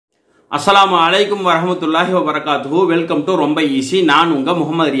அஸ்ஸலாமு அலைக்கும் வரஹ்மத்துல்லாஹி வபரகாத்துஹு. வெல்கம் டு ரொம்ப ஈஸி. நான் உங்கள்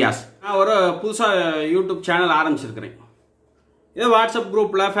முகமது ரியாஸ். நான் ஒரு புதுசாக யூடியூப் சேனல் ஆரம்பிச்சிருக்கிறேன். இது வாட்ஸ்அப்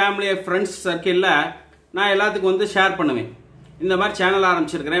குரூப்பில் ஃபேமிலி ஃப்ரெண்ட்ஸ் சர்க்கிளில் நான் எல்லாத்துக்கும் வந்து ஷேர் பண்ணுவேன். இந்த மாதிரி சேனல்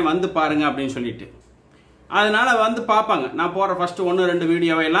ஆரம்பிச்சிருக்கிறேன், வந்து பாருங்கள் அப்படின்னு சொல்லிட்டு. அதனால் வந்து பார்ப்பாங்க. நான் போகிற ஃபஸ்ட்டு 1-2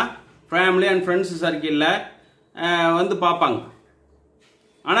 வீடியோவையெல்லாம் ஃபேமிலி அண்ட் ஃப்ரெண்ட்ஸ் சர்க்கிளில் வந்து பார்ப்பாங்க.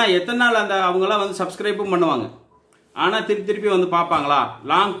 ஆனால் எத்தனை நாள் அவங்களாம் வந்து சப்ஸ்கிரைப்பும் பண்ணுவாங்க. ஆனால் திருப்பி வந்து பார்ப்பாங்களா,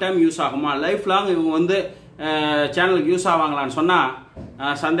 லாங் டைம் யூஸ் ஆகுமா, லைஃப் லாங் இவங்க வந்து சேனலுக்கு யூஸ் ஆவாங்களான்னு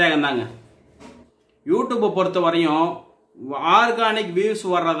சொன்னால் சந்தேகம்தாங்க. யூடியூப்பை பொறுத்த வரையும் ஆர்கானிக் வியூஸ்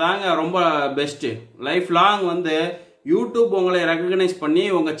வர்றதாங்க ரொம்ப பெஸ்ட்டு. லைஃப் லாங் வந்து யூடியூப் உங்களை ரெக்கக்னைஸ் பண்ணி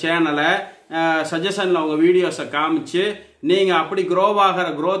உங்கள் சேனலை சஜஷனில் உங்கள் வீடியோஸை காமிச்சு நீங்கள் அப்படி க்ரோவாகிற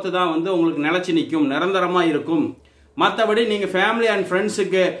க்ரோத்து தான் வந்து உங்களுக்கு நிலச்சி நிற்கும், நிரந்தரமாக இருக்கும். மற்றபடி நீங்கள் ஃபேமிலி அண்ட்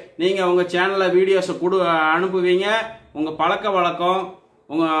ஃப்ரெண்ட்ஸுக்கு நீங்கள் உங்கள் சேனலில் வீடியோஸை அனுப்புவீங்க. உங்கள் பழக்க வழக்கம்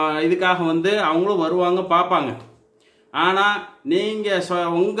உங்கள் இதுக்காக வந்து அவங்களும் வருவாங்க, பார்ப்பாங்க. ஆனால் நீங்கள்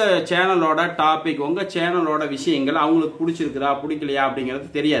உங்கள் சேனலோட டாபிக், உங்கள் சேனலோட விஷயங்கள் அவங்களுக்கு பிடிச்சிருக்குதா பிடிக்கலையா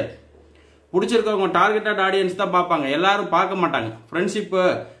அப்படிங்கிறது தெரியாது. பிடிச்சிருக்கவங்க டார்கெட்டட் ஆடியன்ஸ் தான் பார்ப்பாங்க, எல்லாரும் பார்க்க மாட்டாங்க. ஃப்ரெண்ட்ஷிப்பு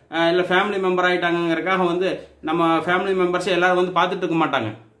இல்லை ஃபேமிலி மெம்பர் ஆகிட்டாங்கிறதுக்காக வந்து நம்ம ஃபேமிலி மெம்பர்ஸை எல்லோரும் வந்து பார்த்துட்டு இருக்க மாட்டாங்க.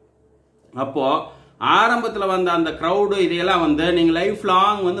 அப்போது ஆரம்பத்தில் வந்த அந்த க்ரௌடு இதையெல்லாம் வந்து நீங்கள் லைஃப்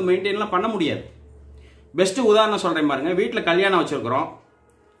லாங் வந்து மெயின்டைன்லாம் பண்ண முடியாது. பெஸ்ட்டு உதாரணம் சொல்கிறேன் பாருங்கள். வீட்டில் கல்யாணம் வச்சுருக்குறோம்,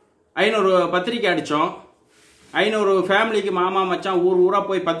 500 பத்திரிக்கை அடித்தோம். 500 ஃபேமிலிக்கு மாமா மச்சான் ஊராக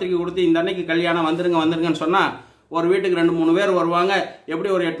போய் பத்திரிக்கை கொடுத்து இந்த அன்னைக்கு கல்யாணம் வந்துருங்கன்னு சொன்னால் ஒரு வீட்டுக்கு 2-3 பேர் வருவாங்க.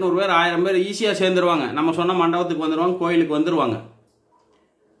 எப்படி ஒரு 800 பேர் 1000 பேர் ஈஸியாக சேர்ந்துருவாங்க. நம்ம சொன்ன மண்டபத்துக்கு வந்துடுவாங்க, கோயிலுக்கு வந்துடுவாங்க.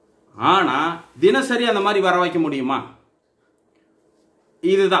 ஆனால் தினசரி அந்த மாதிரி வர வைக்க முடியுமா?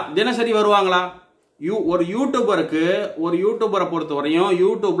 இதுதான், தினசரி வருவாங்களா? ஒரு யூடியூபரை பொறுத்த வரையும்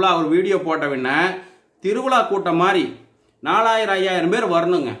யூடியூப்ல அவர் வீடியோ போட்டவின்ன திருவிழா கூட்டம் மாதிரி 4000-5000 பேர்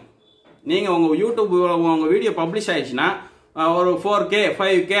வரணுங்க. நீங்கள் உங்கள் வீடியோ பப்ளிஷ் ஆயிடுச்சுன்னா ஒரு 4K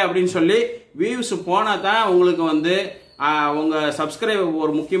 5K அப்படின்னு சொல்லி வியூஸ் போனால் தான் உங்களுக்கு வந்து உங்கள் சப்ஸ்கிரைபர்.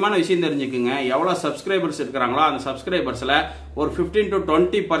 ஒரு முக்கியமான விஷயம் தெரிஞ்சுக்குங்க, எவ்வளோ சப்ஸ்கிரைபர்ஸ் இருக்கிறாங்களோ அந்த சப்ஸ்கிரைபர்ஸில் ஒரு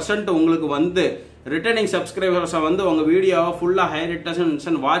 15-20% உங்களுக்கு வந்து ரிட்டர்னிங் சப்ஸ்கிரைபர்ஸை வந்து உங்கள் வீடியோவை ஃபுல்லாக ஹை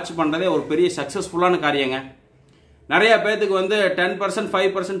ரிட்டர்ன் வாட்ச் பண்ணுறதே ஒரு பெரிய சக்ஸஸ்ஃபுல்லான காரியங்க. நிறைய பேர்த்துக்கு வந்து 10%,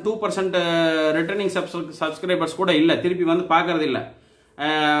 5%, 2% ரிட்டர்னிங் சப்ஸ்கிரைபர்ஸ் கூட இல்லை, திருப்பி வந்து பார்க்கறது இல்லை.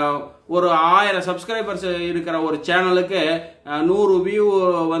 ஒரு 1000 சப்ஸ்கிரைபர்ஸ் இருக்கிற ஒரு சேனலுக்கு 100 வியூ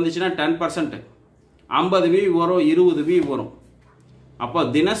வந்துச்சுன்னா 10%, 50 வியூ வரும், 20 வியூ வரும். அப்போ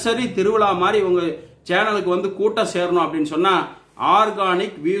தினசரி திருவிழா மாதிரி உங்கள் சேனலுக்கு வந்து கூட்டம் சேரணும் அப்படின்னு சொன்னால்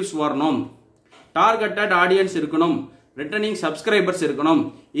ஆர்கானிக் வியூஸ் வரணும், டார்கெட்டட் ஆடியன்ஸ் இருக்கணும், ரிட்டர்னிங் சப்ஸ்கிரைபர்ஸ் இருக்கணும்.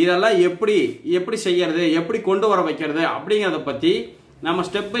 இதெல்லாம் எப்படி செய்யறது, எப்படி கொண்டு வர வைக்கிறது அப்படிங்கிறத பற்றி நம்ம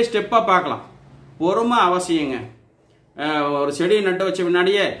ஸ்டெப் பை ஸ்டெப்பாக பார்க்கலாம். பொறுமை அவசியங்க. ஒரு செடியை நட்டு வச்ச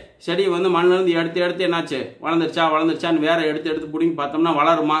முன்னாடியே செடி வந்து மண்ணிலேருந்து எடுத்து என்னாச்சு, வளர்ந்துருச்சான்னு வேற எடுத்து பிடிங்கி பார்த்தோம்னா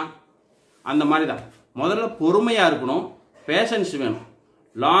வளருமா? அந்த மாதிரி தான். முதல்ல பொறுமையாக இருக்கணும், பேஷன்ஸ் வேணும்.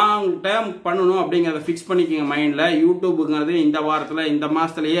 லாங் டைம் பண்ணணும் அப்படிங்கிறத ஃபிக்ஸ் பண்ணிக்கோங்க மைண்டில். யூடியூப்புங்கிறது இந்த வாரத்தில் இந்த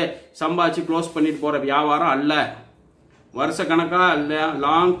மாதத்துலேயே சம்பாதிச்சு க்ளோஸ் பண்ணிட்டு போகிற வியாபாரம் அல்ல, வருஷ கணக்காக இல்லை,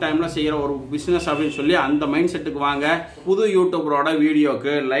 லாங் டைமில் செய்கிற ஒரு பிஸ்னஸ் அப்படின்னு சொல்லி அந்த மைண்ட் செட்டுக்கு வாங்க. புது யூடியூபரோட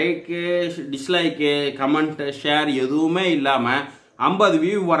வீடியோக்கு லைக்கு, டிஸ்லைக்கு, கமெண்ட், ஷேர் எதுவுமே இல்லாமல் 50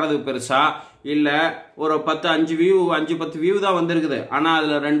 வியூ வர்றது பெருசா இல்லை, ஒரு 5 வியூ தான் வந்திருக்குது, ஆனால்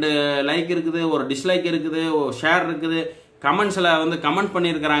அதில் 2 லைக் இருக்குது, ஒரு டிஸ்லைக் இருக்குது, ஒரு ஷேர் இருக்குது, கமெண்ட்ஸில் வந்து கமெண்ட்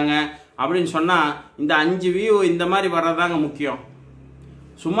பண்ணியிருக்கிறாங்க அப்படின்னு சொன்னால் இந்த 5 வியூ இந்த மாதிரி வர்றதாங்க முக்கியம்.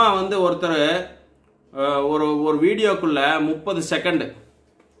 சும்மா வந்து ஒருத்தர் ஒரு வீடியோக்குள்ளே 30 செகண்ட்,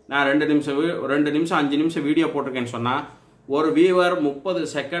 நான் 2 நிமிஷம் 5 நிமிஷம் வீடியோ போட்டிருக்கேன்னு சொன்னால் ஒரு வியூவர் 30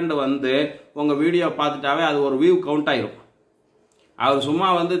 செகண்ட் வந்து உங்கள் வீடியோ பார்த்துட்டாவே அது ஒரு வியூ கவுண்ட் ஆயிரும். அவர் சும்மா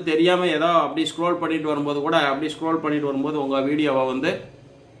வந்து தெரியாமல் ஏதோ அப்படி ஸ்க்ரோல் பண்ணிட்டு வரும்போது உங்கள் வீடியோவை வந்து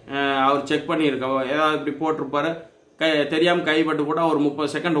அவர் செக் பண்ணியிருக்க ஏதாவது இப்படி போட்டிருப்பாரு, தெரியாமல் கைப்பட்டு கூட ஒரு 30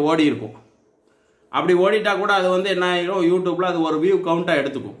 செகண்ட் ஓடி இருக்கும். அப்படி ஓடிட்டா கூட அது வந்து என்ன ஆகிடும், யூடியூப்பில் அது ஒரு வியூ கவுண்ட்டாக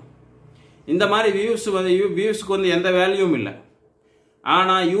எடுத்துக்கும். இந்த மாதிரி வியூஸுக்கு வந்து எந்த வேல்யூவும் இல்லை.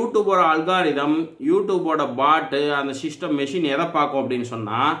 ஆனால் யூடியூபோட அல்காரிதம், யூடியூபோட பாட்டு, அந்த சிஸ்டம் மெஷின் எதை பார்க்கும் அப்படின்னு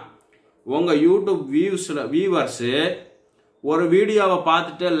சொன்னால் உங்கள் யூடியூப் வியூவர்ஸு ஒரு வீடியோவை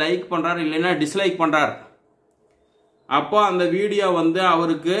பார்த்துட்டு லைக் பண்ணுறாரு இல்லைன்னா டிஸ்லைக் பண்ணுறாரு. அப்போ அந்த வீடியோ வந்து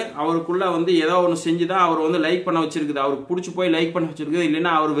அவருக்குள்ள வந்து ஏதோ ஒன்று செஞ்சு தான் அவர் வந்து லைக் பண்ண வச்சிருக்குது, அவருக்கு பிடிச்சி போய் லைக் பண்ண வச்சிருக்குது,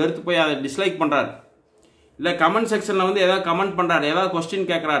 இல்லைன்னா அவர் வெறுத்து போய் அதை டிஸ்லைக் பண்ணுறாரு. இல்லை கமெண்ட் செக்ஷனில் வந்து ஏதாவது கமெண்ட் பண்ணுறாரு, ஏதாவது கொஸ்டின்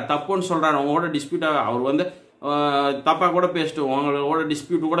கேட்குறாரு, தப்புன்னு சொல்கிறாரு, உங்களோட டிஸ்பியூட்டாக அவர் வந்து தப்பாக கூட பேசிட்டோம், உங்களோட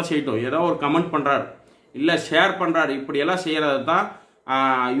டிஸ்பியூட் கூட செய்யட்டும், ஏதோ ஒரு கமெண்ட் பண்ணுறாரு, இல்லை ஷேர் பண்ணுறாரு. இப்படியெல்லாம் செய்கிறது தான்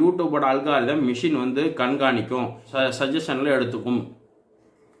யூடியூபோட அல்காரிதம் மிஷின் வந்து கண்காணிக்கும், சஜஷனில் எடுத்துக்கும்.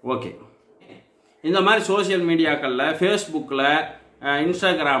 ஓகே, இந்த மாதிரி சோசியல் மீடியாக்களில் ஃபேஸ்புக்கில்,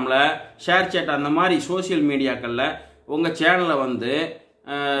 இன்ஸ்டாகிராமில், ஷேர் சேட் அந்த மாதிரி சோசியல் மீடியாக்களில் உங்கள் சேனலை வந்து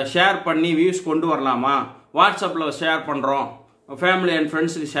ஷேர் பண்ணி வியூஸ் கொண்டு வரலாமா? வாட்ஸ்அப்பில் ஷேர் பண்ணுறோம், ஃபேமிலி அண்ட்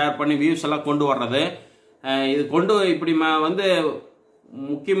ஃப்ரெண்ட்ஸுக்கு ஷேர் பண்ணி வியூஸ் எல்லாம் கொண்டு வர்றது, இது இப்படி வந்து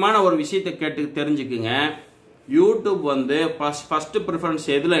முக்கியமான ஒரு விஷயத்தை கேட்டு தெரிஞ்சுக்குங்க. யூடியூப் வந்து ஃபஸ்ட்டு ப்ரிஃபரன்ஸ்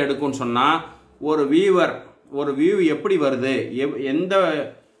எதில் எடுக்கும்னு சொன்னால், ஒரு வியூ எப்படி வருது, எந்த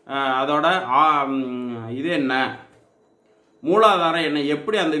அதோட இது என்ன, மூலாதாரம் என்ன,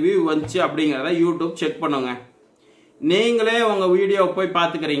 எப்படி அந்த வியூ வந்துச்சு அப்படிங்கிறத யூடியூப் செக் பண்ணுங்க. நீங்களே உங்கள் வீடியோவை போய்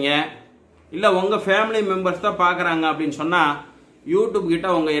பார்த்துக்கிறீங்க, இல்லை உங்கள் ஃபேமிலி மெம்பர்ஸ் தான் பார்க்குறாங்க அப்படின்னு சொன்னால், யூடியூப் கிட்ட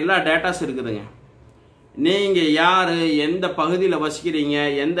உங்கள் எல்லா டேட்டாஸ் இருக்குதுங்க. நீங்கள் யார், எந்த பகுதியில் வசிக்கிறீங்க,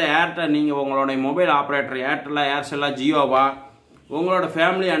 எந்த ஏர்டெல், நீங்கள் உங்களுடைய மொபைல் ஆப்ரேட்டர் ஏர்டெல்லா, ஏர்செல்லா, ஜியோவா, உங்களோட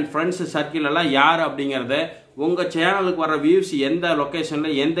ஃபேமிலி அண்ட் ஃப்ரெண்ட்ஸ் சர்க்கிள் எல்லாம் யார் அப்படிங்கிறத, உங்கள் சேனலுக்கு வர வியூஸ் எந்த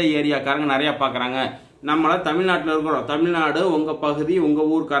லொக்கேஷனில் எந்த ஏரியாக்காரங்க நிறையா பார்க்குறாங்க. நம்மளாம் தமிழ்நாட்டில் இருக்கிறோம், தமிழ்நாடு உங்கள் பகுதி, உங்கள்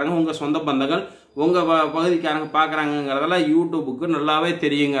ஊருக்காரங்க, உங்கள் சொந்த பந்தங்கள், உங்கள் பகுதிக்காரங்க பார்க்குறாங்கங்கிறதெல்லாம் யூடியூபுக்கு நல்லாவே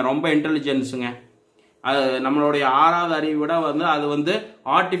தெரியுங்க. ரொம்ப இன்டெலிஜென்ஸுங்க. அது நம்மளுடைய 6வது அறிவை விட வந்து அது வந்து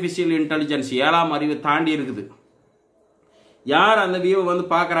ஆர்டிஃபிஷியல் இன்டெலிஜென்ஸ் 7ஆம் அறிவு தாண்டி இருக்குது. யார் அந்த வியூவை வந்து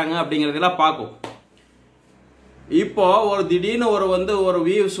பார்க்குறாங்க அப்படிங்கிறதெல்லாம் பார்க்கும். இப்போ ஒரு திடீர்னு ஒரு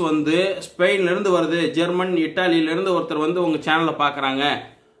வியூஸ் வந்து ஸ்பெயின்லேருந்து வருது, ஜெர்மன், இட்டாலியிலேருந்து ஒருத்தர் வந்து உங்கள் சேனலில் பார்க்குறாங்க,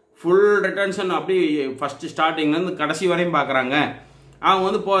 ஃபுல் ரிட்டன்ஷன் அப்படி ஃபஸ்ட்டு ஸ்டார்டிங்லேருந்து கடைசி வரையும் பார்க்குறாங்க. அவங்க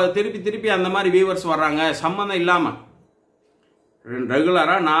வந்து திருப்பி அந்த மாதிரி வியூவர்ஸ் வர்றாங்க, சம்மந்தம் இல்லாமல்,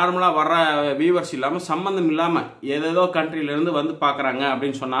 ரெகுலராக நார்மலாக வர்ற வியூவர்ஸ் இல்லாமல், சம்மந்தம் இல்லாமல் ஏதேதோ கண்ட்ரிலேருந்து வந்து பார்க்குறாங்க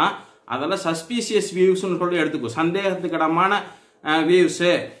அப்படின்னு சொன்னால், அதெல்லாம் சஸ்பீசியஸ் வியூஸ்ன்னு சொல்லி எடுத்துக்கும். சந்தேகத்துக்கிடமான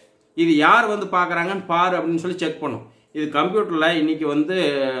வியூஸு, இது யார் வந்து பார்க்குறாங்கன்னு பாரு அப்படின்னு சொல்லி செக் பண்ணும். இது கம்ப்யூட்டரில் இன்றைக்கி வந்து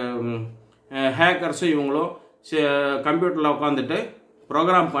ஹேக்கர்ஸும் இவங்களும் கம்ப்யூட்டரில் உட்காந்துட்டு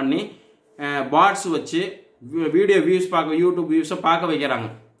ப்ரோக்ராம் பண்ணி பாட்ஸ் வச்சு வீடியோ வியூஸ் யூடியூப் வியூஸை பார்க்க வைக்கிறாங்க.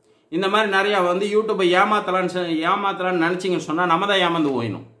 இந்த மாதிரி நிறையா வந்து யூடியூப்பை ஏமாத்தலான்னு நினச்சிங்கன்னு சொன்னால் நம்ம தான் ஏமாந்து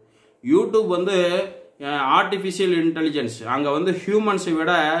போயிடணும். யூடியூப் வந்து ஆர்டிஃபிஷியல் இன்டெலிஜென்ஸ், அங்கே வந்து ஹியூமன்ஸை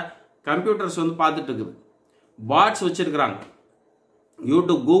விட கம்ப்யூட்டர்ஸ் வந்து பார்த்துட்டு இருக்குது. பாட்ஸ் வச்சுருக்குறாங்க.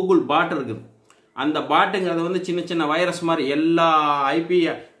 யூடியூப் கூகுள் பாட் இருக்குது. அந்த பாட்டுங்கிறது வந்து சின்ன வைரஸ் மாதிரி எல்லா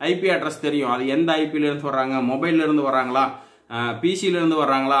ஐபி அட்ரஸ் தெரியும். அது எந்த ஐபியிலேருந்து வர்றாங்க, மொபைல்லேருந்து வர்றாங்களா, பிசியிலேருந்து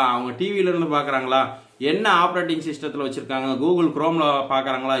வர்றாங்களா, அவங்க டிவியிலேருந்து பார்க்குறாங்களா, என்ன ஆப்ரேட்டிங் சிஸ்டத்தில் வச்சுருக்காங்க, கூகுள் குரோமில்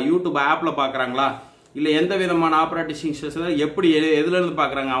பார்க்குறாங்களா, யூடியூப் ஆப்பில் பார்க்குறாங்களா, இல்லை எந்த விதமான ஆப்ரேட்டிங் சிஸ்டத்தில் எப்படி எதுலேருந்து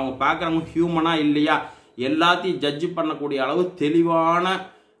பார்க்குறாங்க, அவங்க பார்க்குறவங்க ஹியூமனாக இல்லையா, எல்லாத்தையும் ஜட்ஜ் பண்ணக்கூடிய அளவு தெளிவான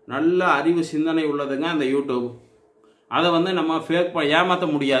நல்ல அறிவு சிந்தனை உள்ளதுங்க அந்த யூடியூப். அதை வந்து நம்ம ஏமாற்ற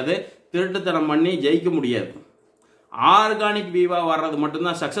முடியாது, திருட்டுத்தனம் பண்ணி ஜெயிக்க முடியாது. ஆர்கானிக் வியூவாக வர்றது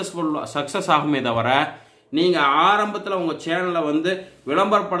மட்டும்தான் சக்ஸஸ் ஆகுமே தவிர, நீங்கள் ஆரம்பத்தில் உங்கள் சேனலை வந்து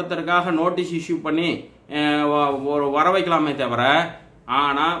விளம்பரப்படுத்துறதுக்காக நோட்டீஸ் இஷ்யூ பண்ணி வர வைக்கலாமே தவிர,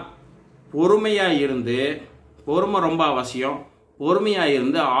 ஆனால் பொறுமையாக இருந்து, பொறுமை ரொம்ப அவசியம், பொறுமையாக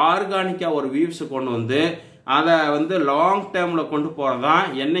இருந்து ஆர்கானிக்காக ஒரு வியூஸை கொண்டு வந்து அதை வந்து லாங் டேர்மில் கொண்டு போகிறது தான்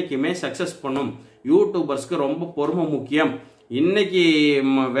என்றைக்குமே சக்ஸஸ் பண்ணும். யூடியூபர்ஸ்க்கு ரொம்ப பொறுமை முக்கியம். இன்னைக்கு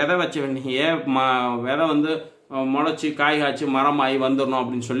விதை வச்ச வேண்டிய விதை வந்து முளைச்சி காய் காய்ச்சி மரமாகி வந்துடணும்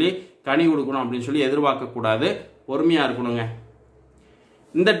அப்படின்னு சொல்லி, கனி கொடுக்கணும் அப்படின்னு சொல்லி எதிர்பார்க்கக்கூடாது. பொறுமையாக இருக்கணுங்க.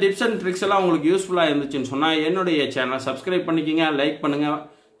 இந்த டிப்ஸ் அண்ட் ட்ரிக்ஸ் எல்லாம் உங்களுக்கு யூஸ்ஃபுல்லாக இருந்துச்சுன்னு சொன்னால் என்னுடைய சேனலை சப்ஸ்கிரைப் பண்ணிக்கோங்க, லைக் பண்ணுங்கள்,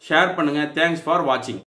 ஷேர் பண்ணுங்கள். தேங்க்ஸ் ஃபார் வாட்சிங்.